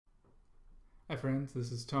Hi friends,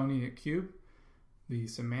 this is Tony at Cube, the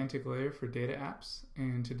semantic layer for data apps,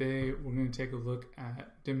 and today we're going to take a look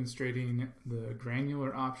at demonstrating the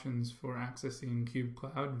granular options for accessing Cube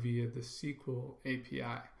Cloud via the SQL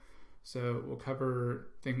API. So we'll cover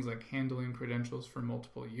things like handling credentials for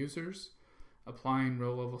multiple users, applying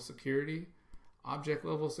row-level security,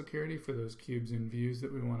 object-level security for those cubes and views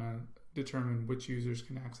that we want to determine which users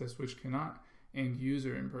can access, which cannot, and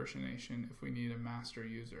user impersonation if we need a master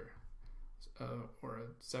user. Or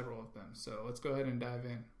several of them. So let's go ahead and dive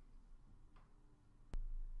in.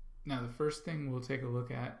 Now the first thing we'll take a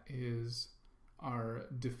look at is our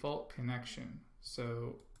default connection.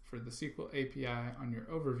 So for the SQL API on your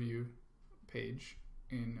overview page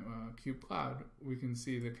in Cube Cloud, we can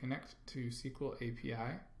see the connect to SQL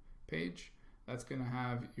API page. That's going to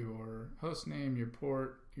have your host name, your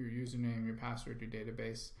port, your username, your password, your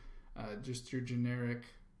database, just your generic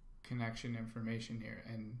connection information here.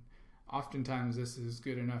 And oftentimes this is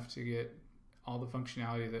good enough to get all the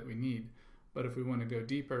functionality that we need, but if we want to go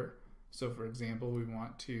deeper, so for example we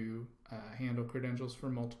want to handle credentials for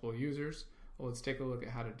multiple users, well, let's take a look at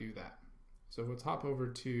how to do that. So let's hop over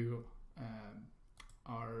to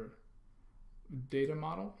our data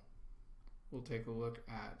model. We'll take a look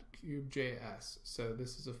at cube.js. So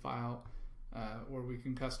this is a file where we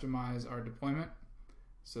can customize our deployment.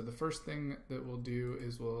 So the first thing that we'll do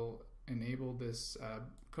is we'll enable this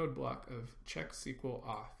code block of check SQL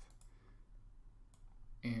auth.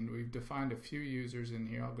 And we've defined a few users in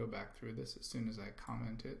here. I'll go back through this as soon as I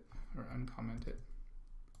comment it or uncomment it.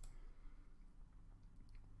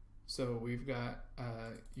 So we've got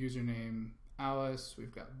username Alice,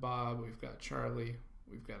 we've got Bob, we've got Charlie,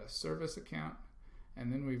 we've got a service account,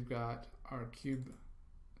 and then we've got our Cube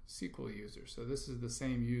SQL user. So this is the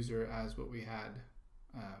same user as what we had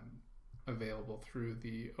available through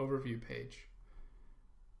the overview page.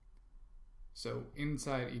 So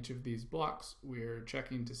inside each of these blocks, we're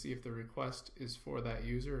checking to see if the request is for that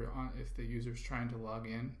user, or if the user is trying to log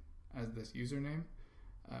in as this username.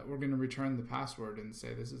 We're going to return the password and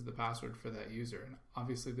say this is the password for that user. And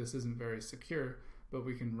obviously this isn't very secure, but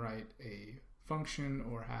we can write a function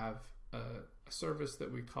or have a service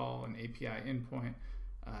that we call an API endpoint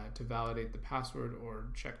to validate the password or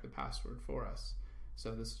check the password for us.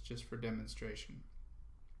 So this is just for demonstration.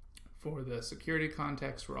 For the security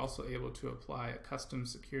context, we're also able to apply a custom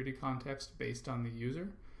security context based on the user.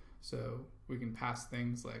 So we can pass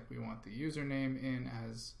things like we want the username in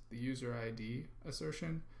as the user ID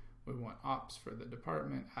assertion. We want ops for the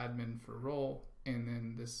department, admin for role, and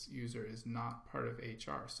then this user is not part of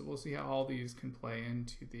HR. So we'll see how all these can play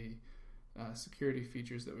into the security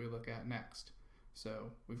features that we look at next.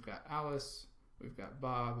 So we've got Alice, we've got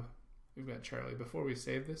Bob, we've got Charlie. Before we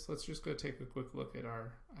save this, let's just go take a quick look at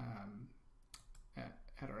our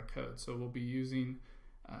code. So we'll be using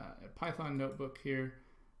a Python notebook here,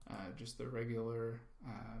 just the regular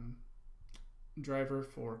driver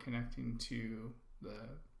for connecting to the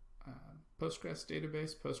Postgres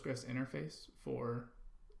database, Postgres interface for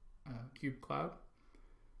Cube Cloud.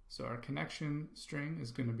 So our connection string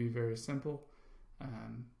is going to be very simple.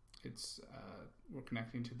 We're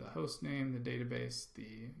connecting to the host name, the database,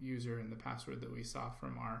 the user, and the password that we saw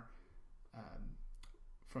from our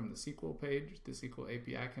from the SQL page, the SQL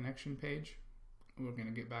API connection page. We're going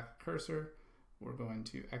to get back a cursor. We're going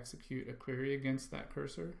to execute a query against that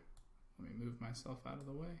cursor. Let me move myself out of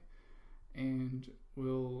the way, and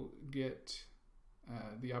we'll get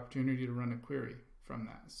the opportunity to run a query from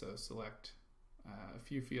that. So select a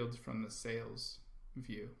few fields from the sales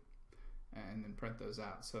view and then print those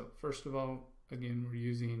out. So first of all, again, we're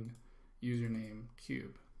using username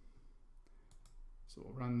cube. So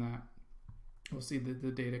we'll run that. We'll see that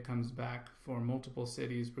the data comes back for multiple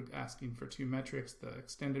cities. We're asking for two metrics, the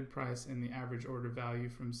extended price and the average order value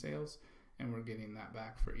from sales, and we're getting that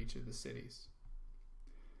back for each of the cities.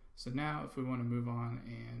 So now if we want to move on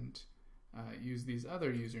and use these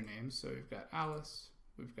other usernames, so we've got Alice,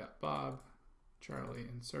 we've got Bob, Charlie,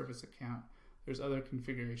 and service account. There's other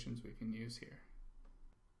configurations we can use here.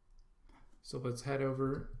 So let's head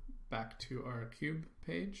over back to our Cube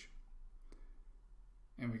page,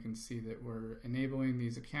 and we can see that we're enabling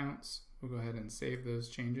these accounts. We'll go ahead and save those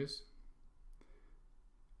changes.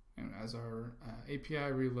 And as our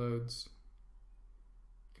API reloads,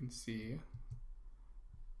 you can see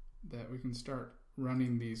that we can start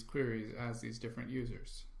running these queries as these different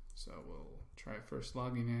users. So we'll try first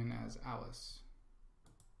logging in as Alice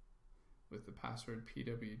with the password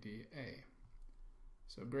PWDA.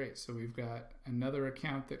 So great, so we've got another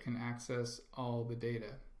account that can access all the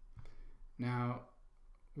data. Now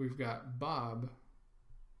we've got Bob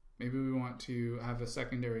Maybe we want to have a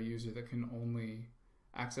secondary user that can only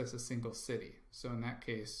access a single city. So in that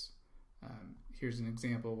case, here's an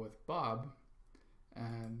example with Bob.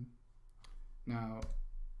 Now,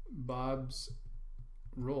 Bob's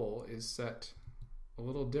role is set a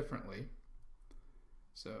little differently.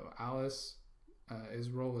 So Alice, his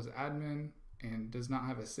role is admin and does not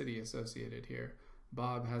have a city associated here.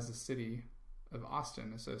 Bob has a city of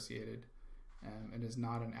Austin associated and is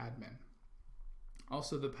not an admin.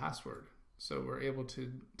 Also the password. So we're able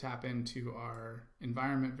to tap into our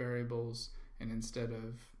environment variables, and instead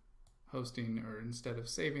of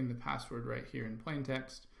saving the password right here in plain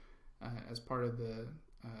text as part of the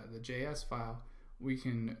JS file, we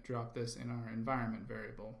can drop this in our environment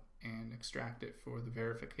variable and extract it for the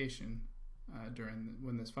verification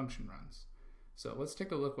when this function runs. So let's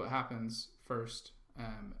take a look what happens first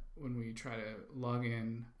when we try to log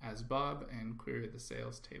in as Bob and query the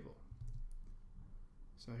sales table.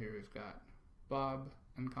 So here we've got Bob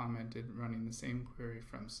uncommented running the same query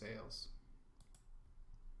from sales.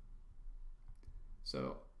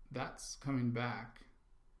 So that's coming back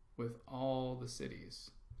with all the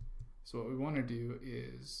cities. So what we want to do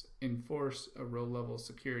is enforce a row level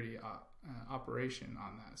security operation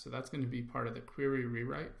on that. So that's going to be part of the query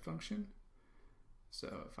rewrite function.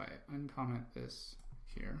 So if I uncomment this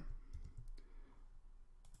here,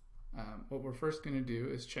 what we're first going to do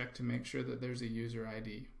is check to make sure that there's a user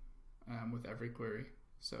ID with every query.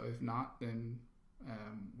 So if not, then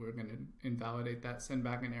we're going to invalidate that, send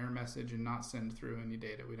back an error message, and not send through any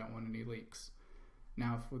data. We don't want any leaks.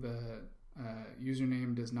 Now, if the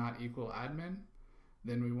username does not equal admin,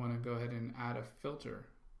 then we want to go ahead and add a filter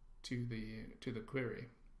to the query,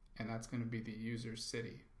 and that's going to be the user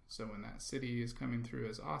city. So when that city is coming through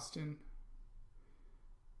as Austin,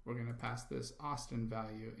 we're going to pass this Austin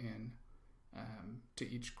value in to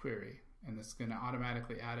each query, and this is going to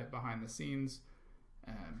automatically add it behind the scenes,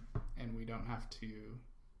 and we don't have to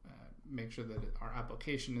make sure that our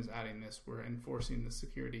application is adding this. We're enforcing the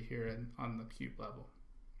security here on the cube level.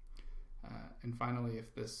 And finally,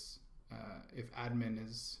 if the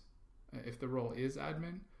role is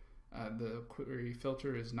admin, the query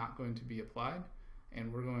filter is not going to be applied,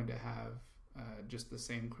 and we're going to have just the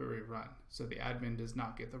same query run. So the admin does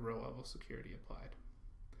not get the row level security applied.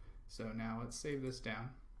 So now let's save this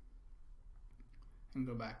down and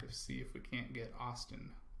go back and see if we can't get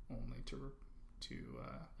Austin only to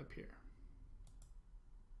appear.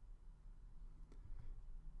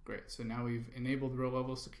 Great, so now we've enabled row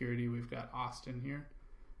level security. We've got Austin here.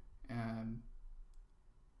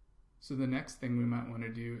 So the next thing we might want to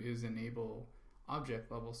do is enable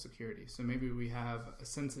object level security. So maybe we have a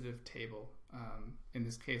sensitive table. In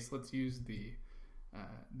this case, let's use the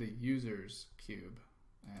users cube,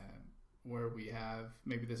 where we have,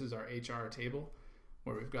 maybe this is our HR table,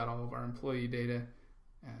 where we've got all of our employee data.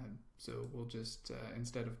 So we'll just,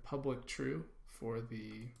 instead of public true for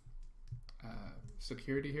the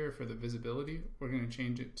security here, for the visibility, we're going to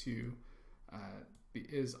change it to the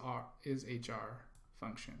is HR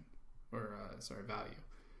function, or value.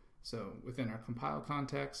 So within our compile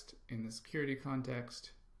context, in the security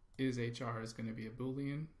context, is HR is going to be a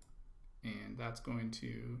Boolean, and that's going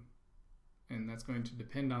to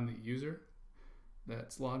depend on the user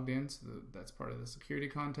that's logged in. So that's part of the security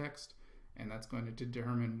context, and that's going to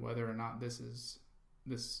determine whether or not this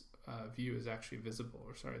view is actually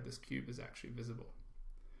visible, this cube is actually visible.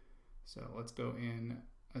 So let's go in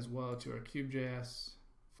as well to our cube.js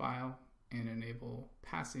file and enable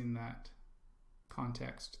passing that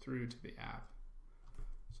context through to the app.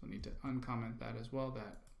 So I need to uncomment that as well.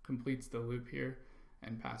 That completes the loop here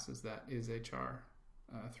and passes that is HR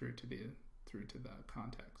through to the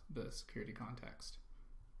context, the security context.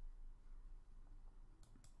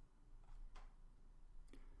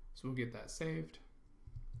 So we'll get that saved.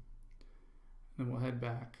 Then we'll head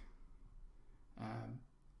back.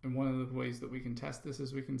 And one of the ways that we can test this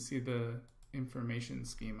is we can see the information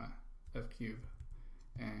schema of Cube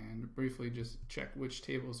and briefly just check which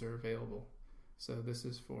tables are available. So this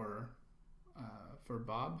is for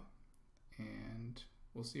Bob, and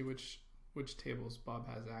we'll see which tables Bob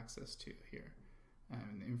has access to here.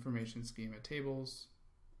 The information schema tables,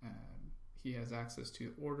 he has access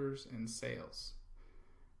to orders and sales.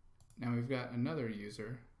 Now we've got another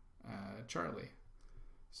user, Charlie.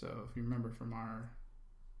 So if you remember from our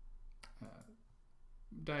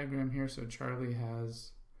diagram here, so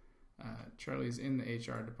Charlie's in the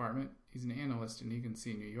HR department. He's an analyst and he can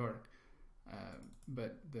see New York.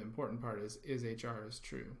 But the important part is HR is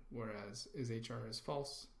true, whereas is HR is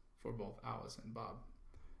false for both Alice and Bob.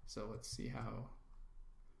 So let's see how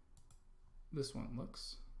this one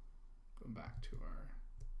looks. Go back to our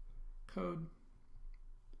code.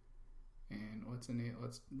 And let's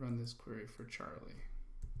run this query for Charlie.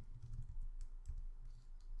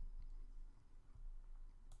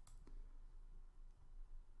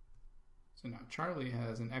 So now Charlie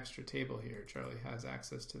has an extra table here. Charlie has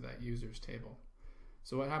access to that users table.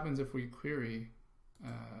 So what happens if we query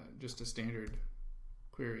just a standard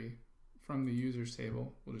query from the users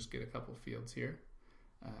table? We'll just get a couple fields here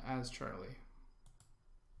as Charlie.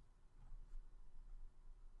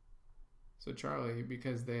 So Charlie,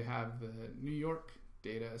 because they have the New York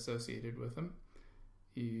data associated with them,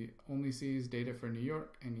 he only sees data for New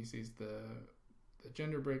York, and he sees the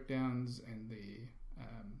gender breakdowns and the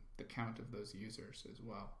count of those users as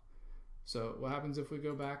well. So what happens if we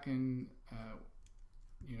go back and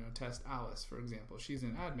test Alice, for example? She's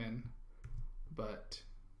an admin, but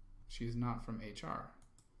she's not from HR.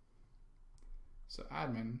 So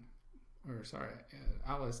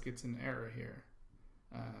Alice gets an error here.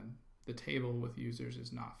 The table with users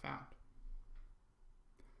is not found.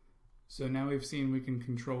 So now we've seen we can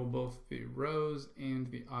control both the rows and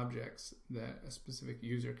the objects that a specific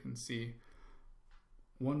user can see.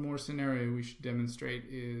 One more scenario we should demonstrate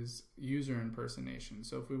is user impersonation.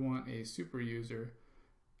 So if we want a super user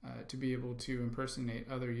to be able to impersonate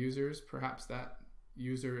other users, perhaps that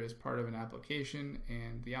user is part of an application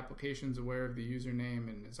and the application's aware of the username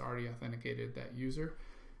and has already authenticated that user,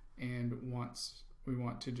 and we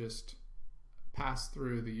want to just pass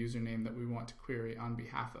through the username that we want to query on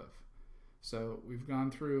behalf of. So we've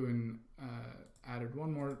gone through and added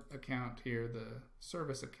one more account here, the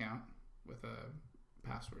service account, with a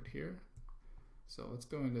password here. So let's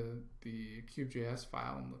go into the cube.js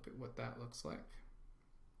file and look at what that looks like.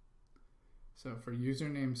 So for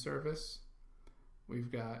username service,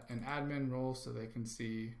 we've got an admin role, so they can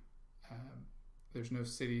see there's no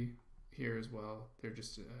city here as well. They're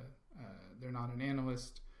just they're not an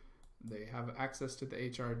analyst. They have access to the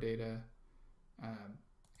HR data,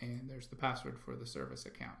 and there's the password for the service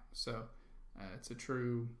account. So it's a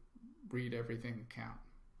true read everything account.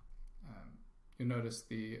 You'll notice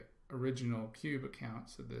the original Cube account,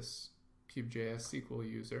 so this Cube.js SQL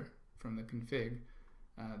user from the config,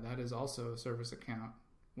 that is also a service account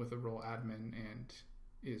with a role admin and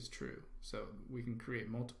is true. So we can create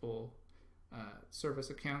multiple service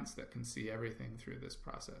accounts that can see everything through this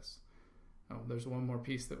process. There's one more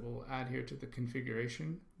piece that we'll add here to the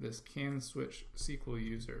configuration, this can switch SQL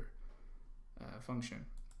user function.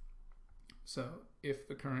 So if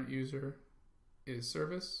the current user is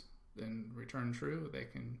service, then return true.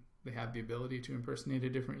 They have the ability to impersonate a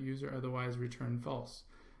different user, otherwise return false.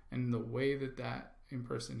 And the way that that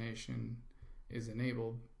impersonation is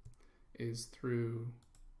enabled is through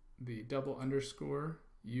the double underscore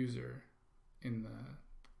user in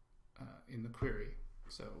the query.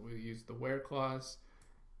 So we use the where clause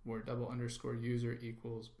where double underscore user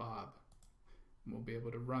equals Bob. And we'll be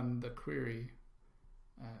able to run the query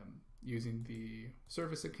using the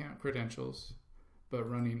service account credentials, but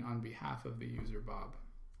running on behalf of the user Bob.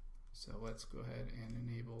 So let's go ahead and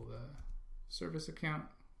enable the service account.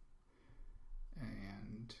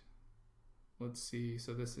 And let's see,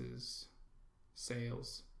 so this is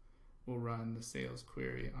sales. We'll run the sales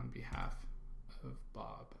query on behalf of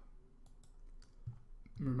Bob.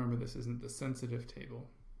 Remember, this isn't the sensitive table.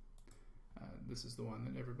 This is the one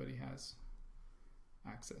that everybody has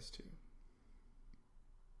access to.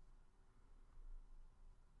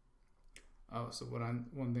 Oh, so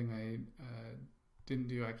one thing I didn't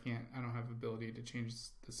do, I don't have ability to change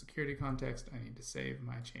the security context. I need to save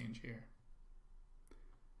my change here.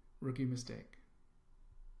 Rookie mistake.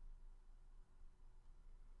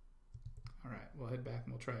 All right, we'll head back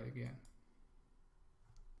and we'll try it again.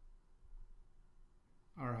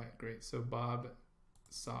 All right, great. So Bob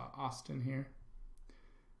saw Austin here.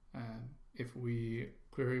 If we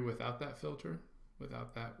query without that filter,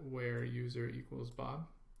 without that where user equals Bob,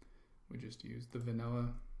 we just use the vanilla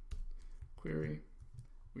query,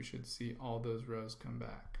 we should see all those rows come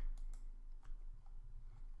back.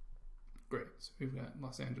 Great, so we've got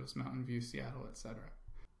Los Angeles, Mountain View, Seattle, etc.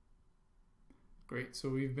 Great, so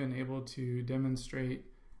we've been able to demonstrate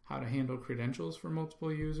how to handle credentials for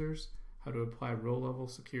multiple users, how to apply row level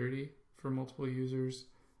security for multiple users,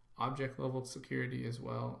 object level security as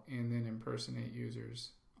well, and then impersonate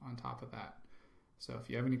users on top of that. So if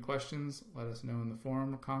you have any questions, let us know in the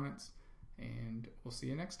forum or comments, and we'll see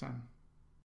you next time.